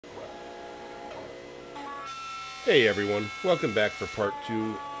Hey everyone, welcome back for part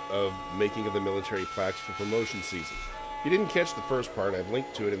 2 of Making of the Military Plaques for Promotion Season. If you didn't catch the first part, I've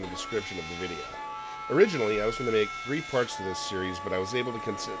linked to it in the description of the video. Originally, I was going to make 3 parts to this series, but I was able to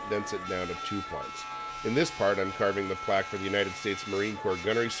condense it down to 2 parts. In this part, I'm carving the plaque for the United States Marine Corps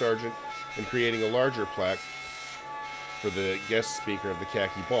Gunnery Sergeant and creating a larger plaque for the guest speaker of the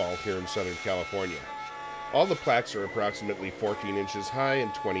Khaki Ball here in Southern California. All the plaques are approximately 14 inches high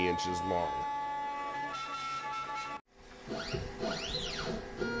and 20 inches long.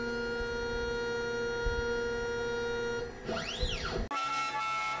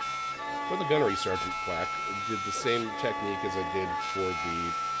 For the Gunnery Sergeant plaque, I did the same technique as I did for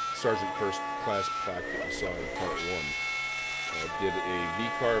the Sergeant First Class plaque that you saw in part 1. I did a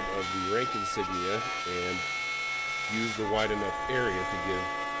V-carve of the rank insignia and used a wide enough area to give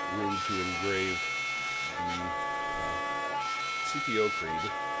room to engrave the CTO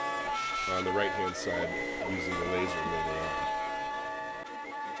creed on the right-hand side using the laser later on.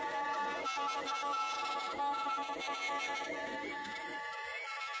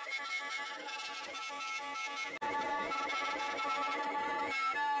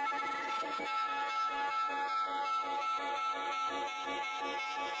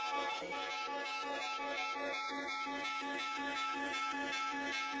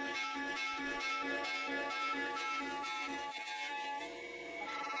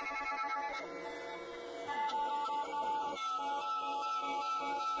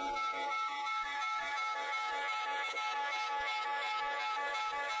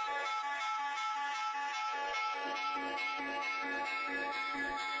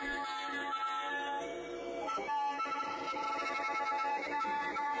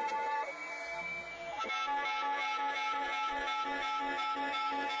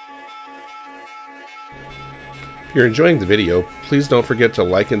 If you're enjoying the video, please don't forget to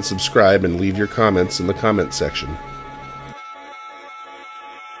like and subscribe and leave your comments in the comment section.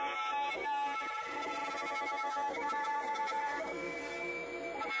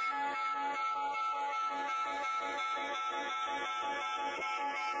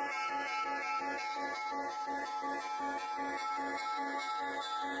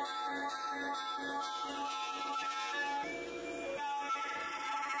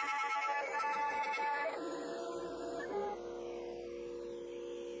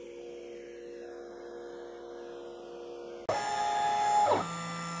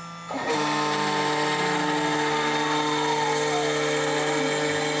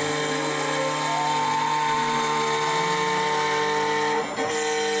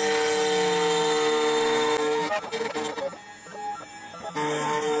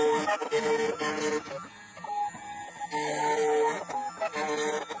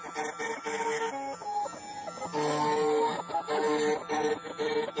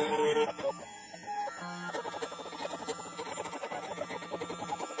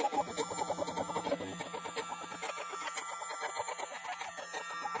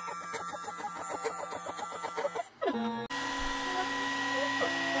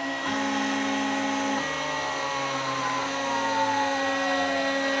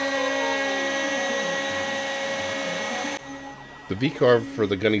 The V-carve for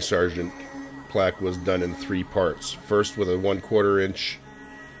the Gunny Sergeant plaque was done in 3 parts. First with a 1/4 inch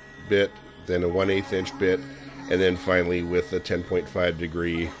bit, then a 1/8 inch bit, and then finally with a 10.5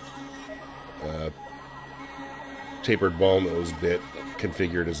 degree tapered ball nose bit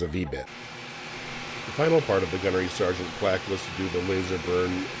configured as a V-bit. The final part of the Gunnery Sergeant plaque was to do the laser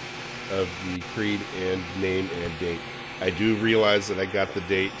burn of the creed and name and date. I do realize that I got the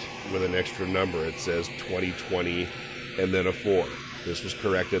date with an extra number. It says 2020 and then a 4. This was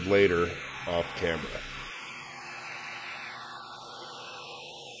corrected later off camera.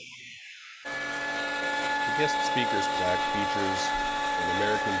 The guest speaker's plaque features an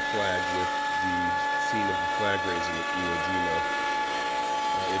American flag with the scene of the flag raising at Iwo Jima.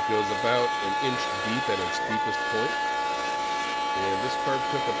 It goes about an inch deep at its deepest point, and this carve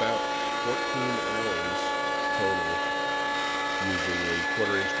took about 14 hours total using a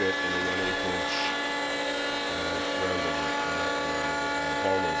 1/4 inch bit and a 1/8 inch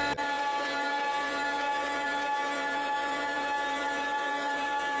ball nose bit.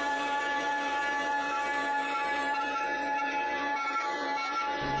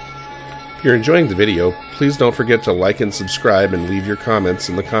 If you're enjoying the video, please don't forget to like and subscribe and leave your comments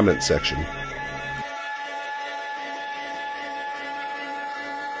in the comment section.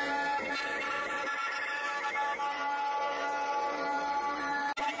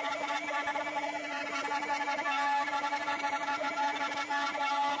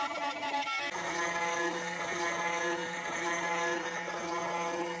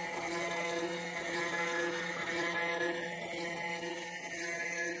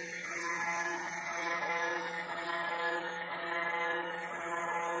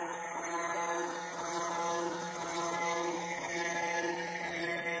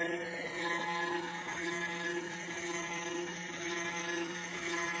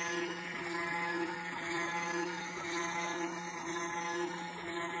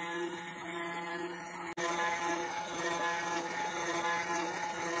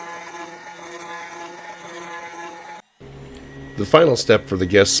 The final step for the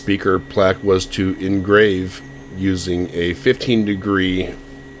guest speaker plaque was to engrave using a 15-degree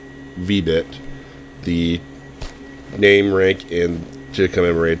V-bit the name, rank, and to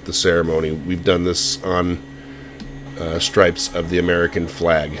commemorate the ceremony. We've done this on stripes of the American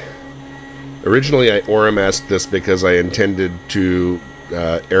flag. Originally, I aura-masked this because I intended to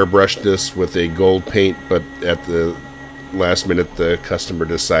airbrush this with a gold paint, but at the last minute the customer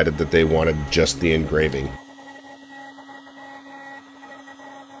decided that they wanted just the engraving.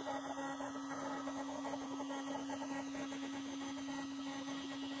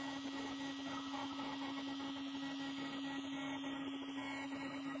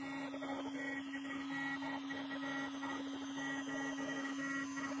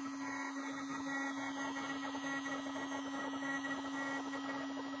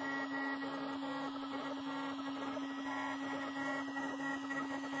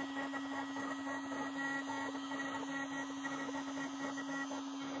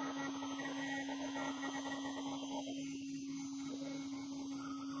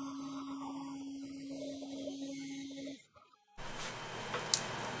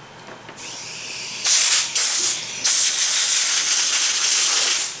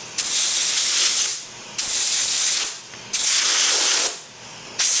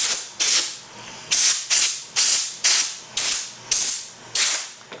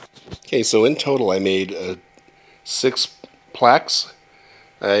 Okay, so in total I made 6 plaques.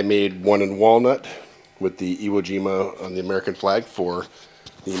 I made one in walnut with the Iwo Jima on the American flag for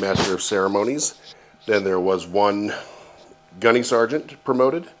the Master of Ceremonies. Then there was one gunny sergeant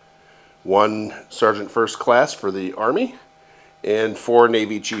promoted, one sergeant first class for the Army, and 4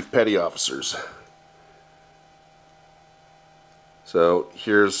 Navy Chief Petty Officers. So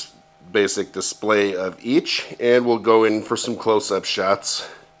here's basic display of each, and we'll go in for some close-up shots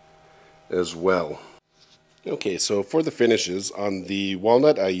as well. Okay, so for the finishes, on the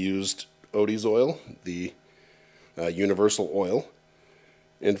walnut I used Odie's oil, the universal oil,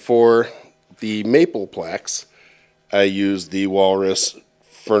 and for the maple plaques I used the Walrus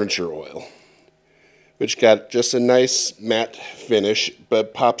furniture oil, which got just a nice matte finish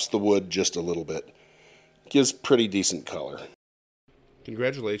but pops the wood just a little bit. Gives pretty decent color.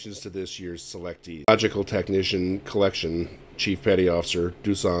 Congratulations to this year's selectee, Logical Technician Collection Chief Petty Officer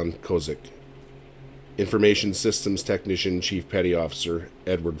Dusan Kozic, Information Systems Technician Chief Petty Officer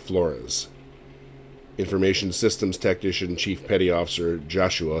Edward Flores, Information Systems Technician Chief Petty Officer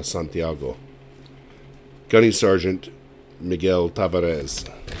Joshua Santiago, Gunny Sergeant Miguel Tavarez,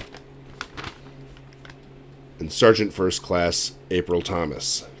 and Sergeant First Class April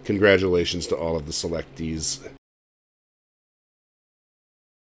Thomas. Congratulations to all of the selectees.